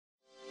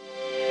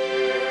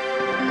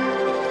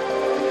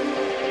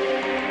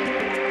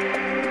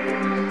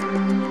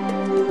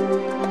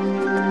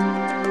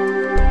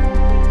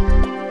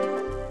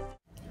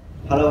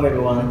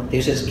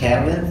this is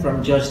Kevin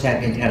from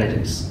Tech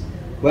Intelligence.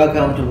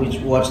 Welcome to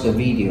watch the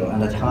video on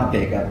the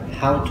topic of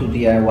how to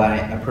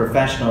DIY a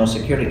professional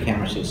security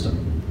camera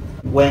system.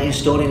 When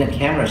installing a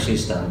camera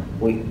system,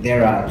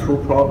 there are two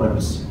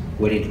problems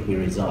waiting to be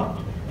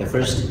resolved. The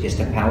first is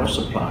the power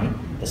supply,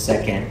 the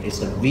second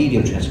is the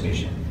video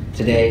transmission.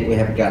 Today we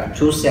have got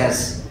two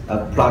sets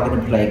of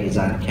plug-and-play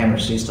design camera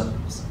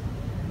systems.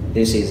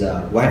 This is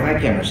a Wi-Fi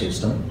camera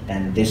system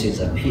and this is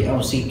a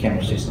PoC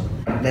camera system.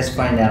 Let's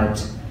find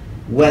out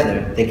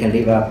whether they can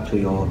live up to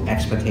your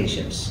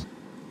expectations.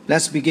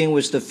 Let's begin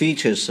with the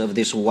features of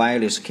this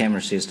wireless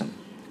camera system.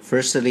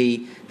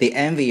 Firstly, the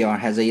NVR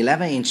has an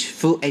 11-inch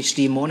Full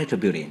HD monitor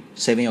built-in,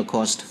 saving your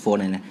cost for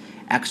an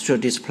extra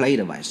display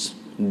device.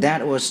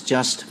 That was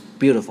just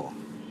beautiful.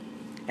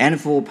 And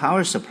for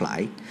power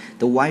supply,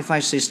 the Wi-Fi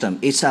system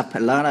eats up a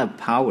lot of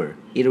power.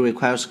 It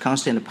requires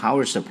constant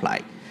power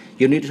supply.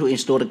 You need to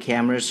install the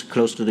cameras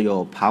close to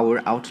your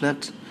power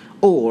outlet,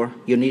 or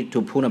you need to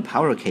pull a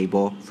power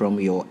cable from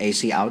your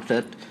AC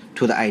outlet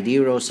to the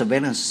ideal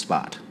surveillance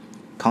spot.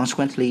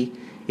 Consequently,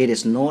 it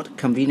is not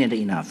convenient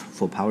enough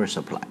for power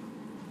supply.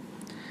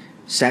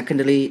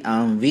 Secondly,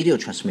 on video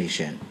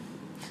transmission,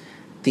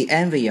 the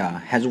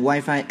NVR has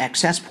Wi-Fi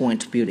access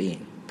point built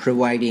in,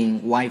 providing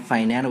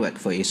Wi-Fi network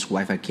for its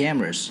Wi-Fi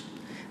cameras.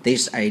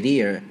 This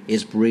idea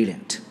is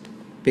brilliant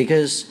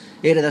because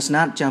it does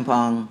not jump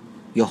on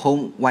your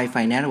home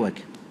Wi-Fi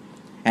network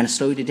and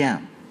slow it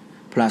down.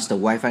 Plus, the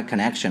Wi-Fi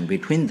connection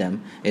between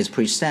them is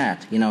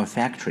preset in our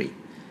factory.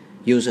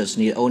 Users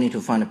need only to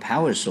find a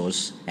power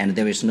source, and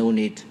there is no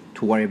need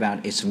to worry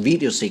about its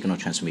video signal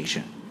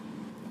transmission.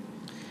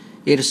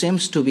 It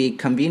seems to be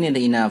convenient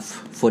enough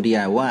for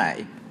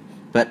DIY,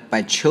 but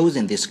by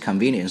choosing this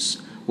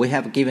convenience, we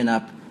have given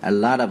up a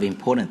lot of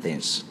important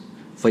things.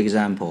 For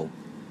example,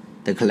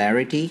 the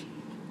clarity,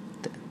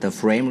 the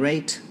frame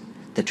rate,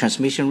 the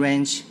transmission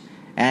range,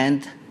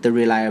 and the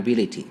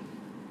reliability.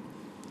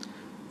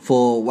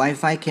 For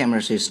Wi-Fi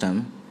camera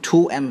system,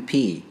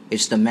 2MP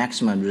is the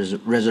maximum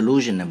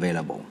resolution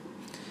available.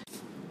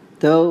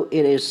 Though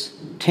it is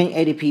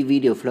 1080p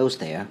video flows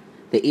there,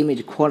 the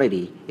image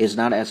quality is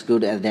not as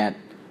good as that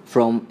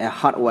from a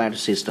hardwired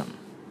system.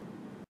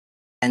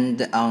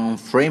 And on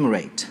frame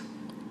rate,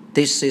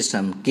 this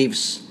system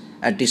gives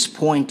a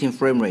disappointing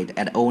frame rate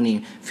at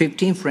only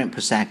 15 frames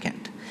per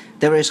second.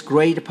 There is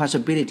great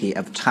possibility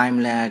of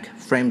time lag,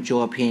 frame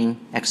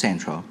dropping,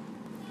 etc.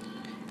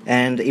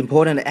 And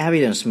important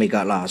evidence may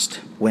get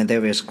lost when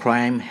there is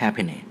crime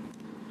happening.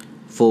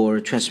 For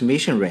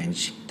transmission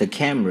range, the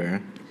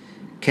camera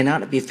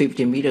cannot be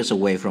 50 meters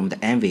away from the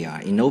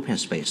NVR in open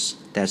space.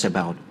 That's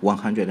about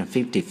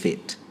 150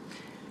 feet.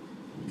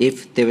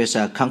 If there is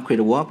a concrete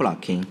wall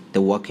blocking,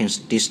 the walking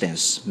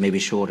distance may be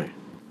shorter.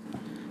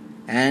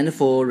 And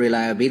for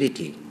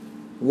reliability,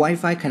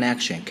 Wi-Fi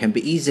connection can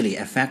be easily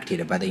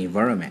affected by the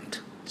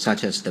environment,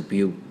 such as the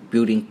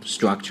building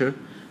structure,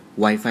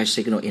 Wi-Fi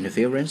signal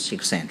interference,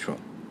 etc.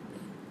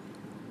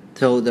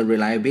 So the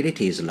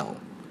reliability is low.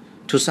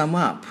 To sum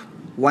up,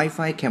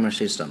 Wi-Fi camera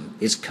system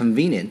is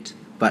convenient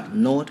but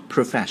not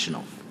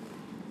professional.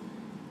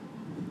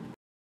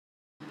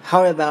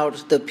 How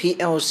about the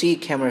PoC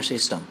camera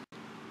system?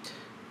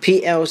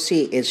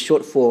 PoC is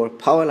short for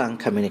power line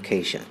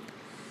communication.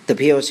 The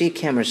PoC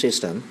camera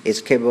system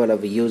is capable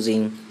of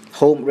using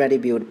home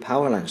ready-built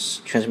power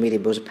lines,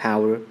 transmitting both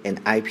power and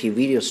IP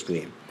video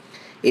stream.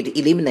 It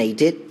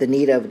eliminated the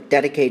need of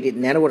dedicated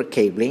network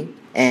cabling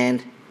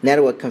and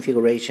network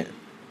configuration.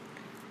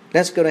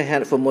 Let's go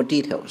ahead for more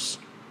details.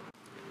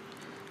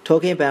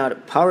 Talking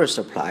about power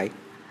supply,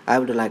 I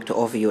would like to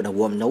offer you a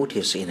warm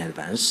notice in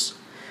advance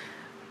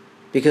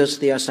because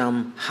there are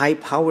some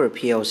high-power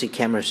PoC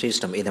camera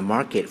systems in the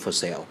market for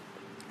sale.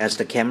 As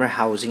the camera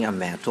housing are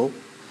metal,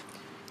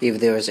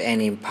 if there is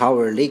any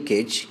power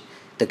leakage,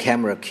 the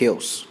camera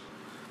kills.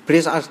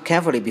 Please ask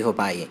carefully before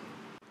buying.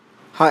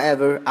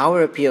 However,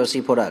 our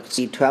PoC products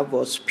see 12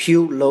 volts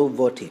pure low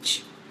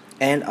voltage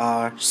and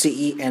are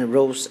CE and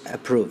RoHS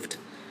approved.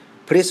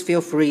 Please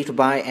feel free to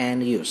buy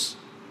and use.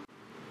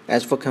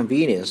 As for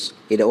convenience,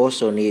 it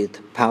also needs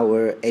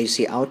power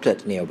AC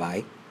outlet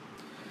nearby.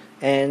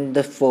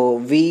 And for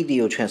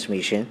video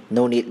transmission,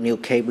 no need new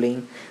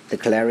cabling. The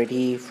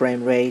clarity,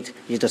 frame rate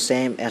is the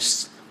same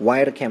as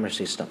wired camera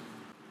system.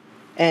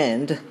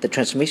 And the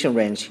transmission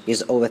range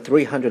is over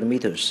 300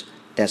 meters.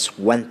 That's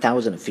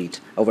 1,000 feet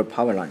over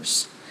power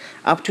lines.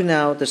 Up to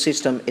now, the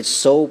system is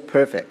so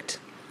perfect.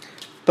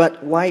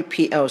 But why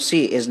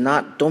PoC is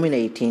not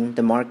dominating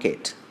the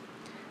market?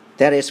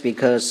 That is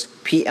because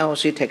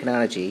PoC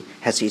technology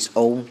has its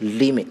own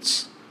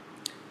limits.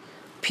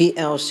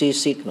 PoC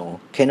signal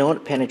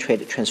cannot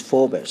penetrate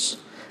transformers.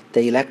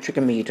 The electric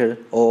meter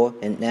or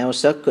a narrow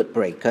circuit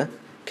breaker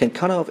can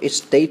cut off its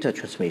data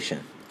transmission.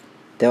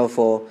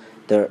 Therefore,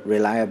 the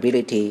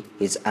reliability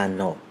is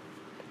unknown.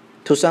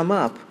 To sum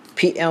up,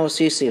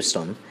 PoC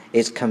system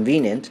is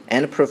convenient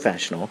and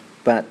professional,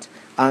 but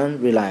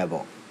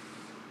unreliable.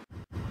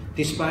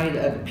 Despite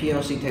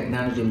PoC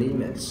technology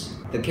limits,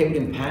 the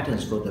cabling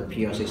patterns for the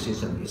PoC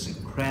system is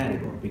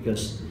incredible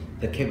because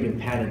the cabling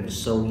pattern is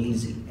so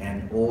easy,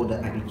 and all the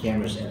IP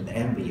cameras and the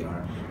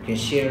NVR can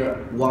share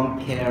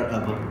one pair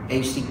of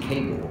AC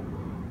cable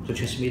to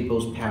transmit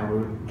both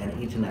power and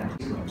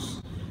Ethernet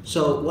signals.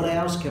 So what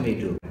else can we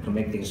do to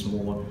make things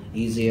more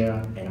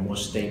easier and more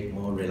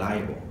stable, more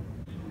reliable?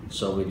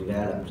 So we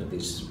developed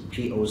this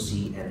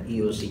PoC and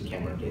EoC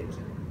camera kit.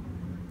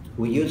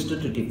 We used to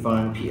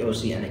define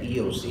PoC and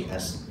EoC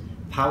as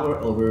power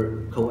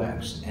over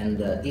coax and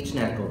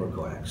Ethernet over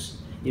coax.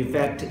 In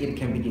fact, it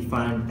can be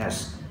defined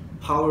as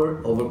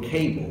power over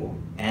cable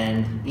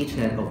and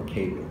Ethernet over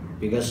cable,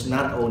 because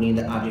not only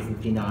the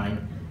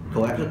RJ59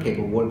 coaxial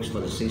cable works for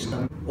the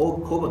system,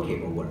 or copper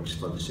cable works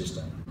for the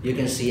system. You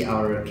can see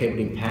our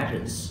cabling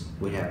patterns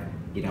we have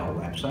in our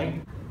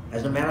website.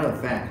 As a matter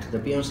of fact, the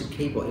BNC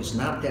cable is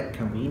not that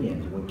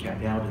convenient when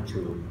compared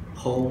to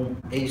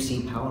home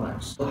AC power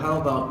lines. So how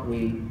about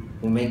we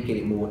make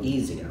it more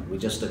easier? We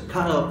just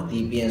cut off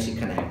the BNC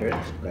connector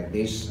like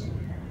this.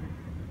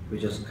 We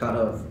just cut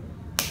off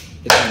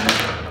the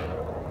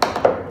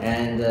connector,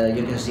 and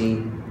you can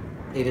see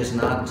it is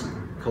not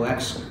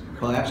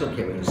coaxial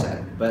cable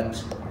inside,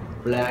 but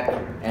black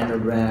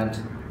and red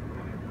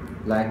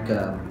like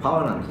a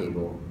power line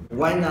cable.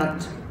 Why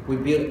not we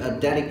build a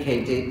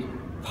dedicated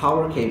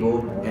power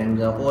cable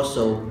and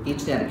also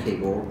Ethernet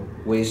cable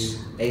with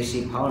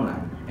AC power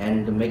line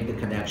and make the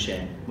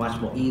connection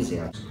much more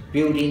easier.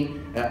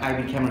 Building an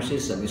IP camera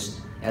system is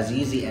as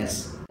easy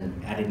as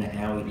adding an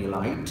LED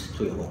light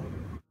to your home.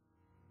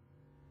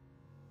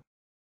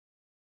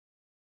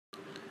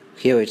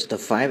 Here is the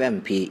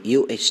 5MP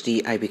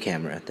UHD IP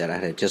camera that I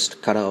had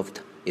just cut off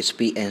its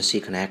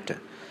BNC connector.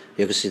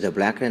 You can see the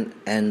black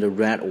and the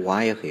red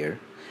wire here,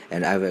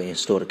 and I will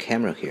install the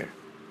camera here.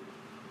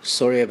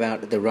 Sorry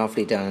about the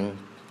roughly done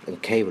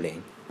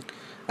cabling.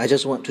 I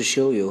just want to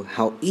show you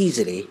how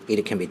easily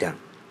it can be done.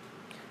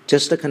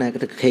 Just connect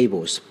the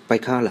cables by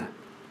color,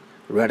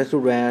 red to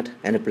red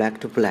and black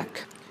to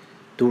black.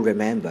 Do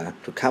remember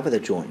to cover the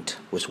joint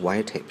with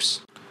wire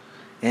tips.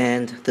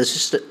 And the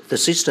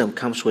system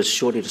comes with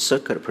shorted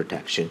circuit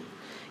protection.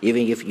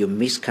 Even if you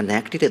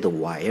misconnected the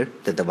wire,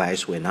 the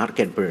device will not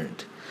get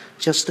burned.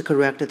 Just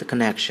correct the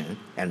connection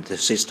and the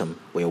system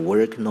will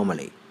work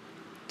normally.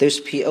 This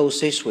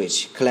PoC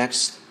switch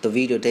collects the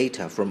video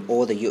data from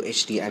all the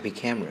UHD IP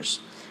cameras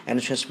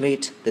and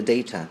transmits the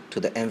data to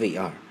the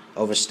NVR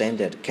over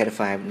standard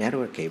Cat5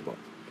 network cable.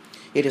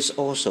 It is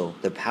also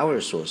the power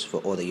source for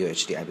all the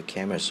UHD IP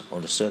cameras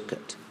on the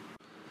circuit.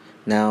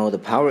 Now the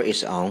power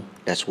is on.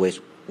 Let's wait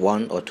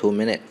 1 or 2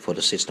 minutes for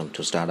the system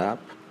to start up.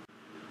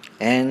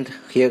 And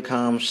here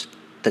comes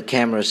the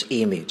camera's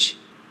image.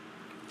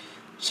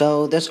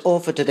 So that's all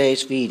for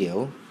today's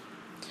video.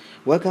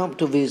 Welcome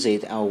to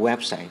visit our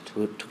website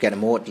to get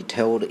more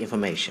detailed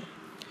information.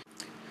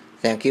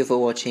 Thank you for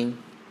watching.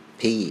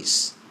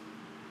 Peace.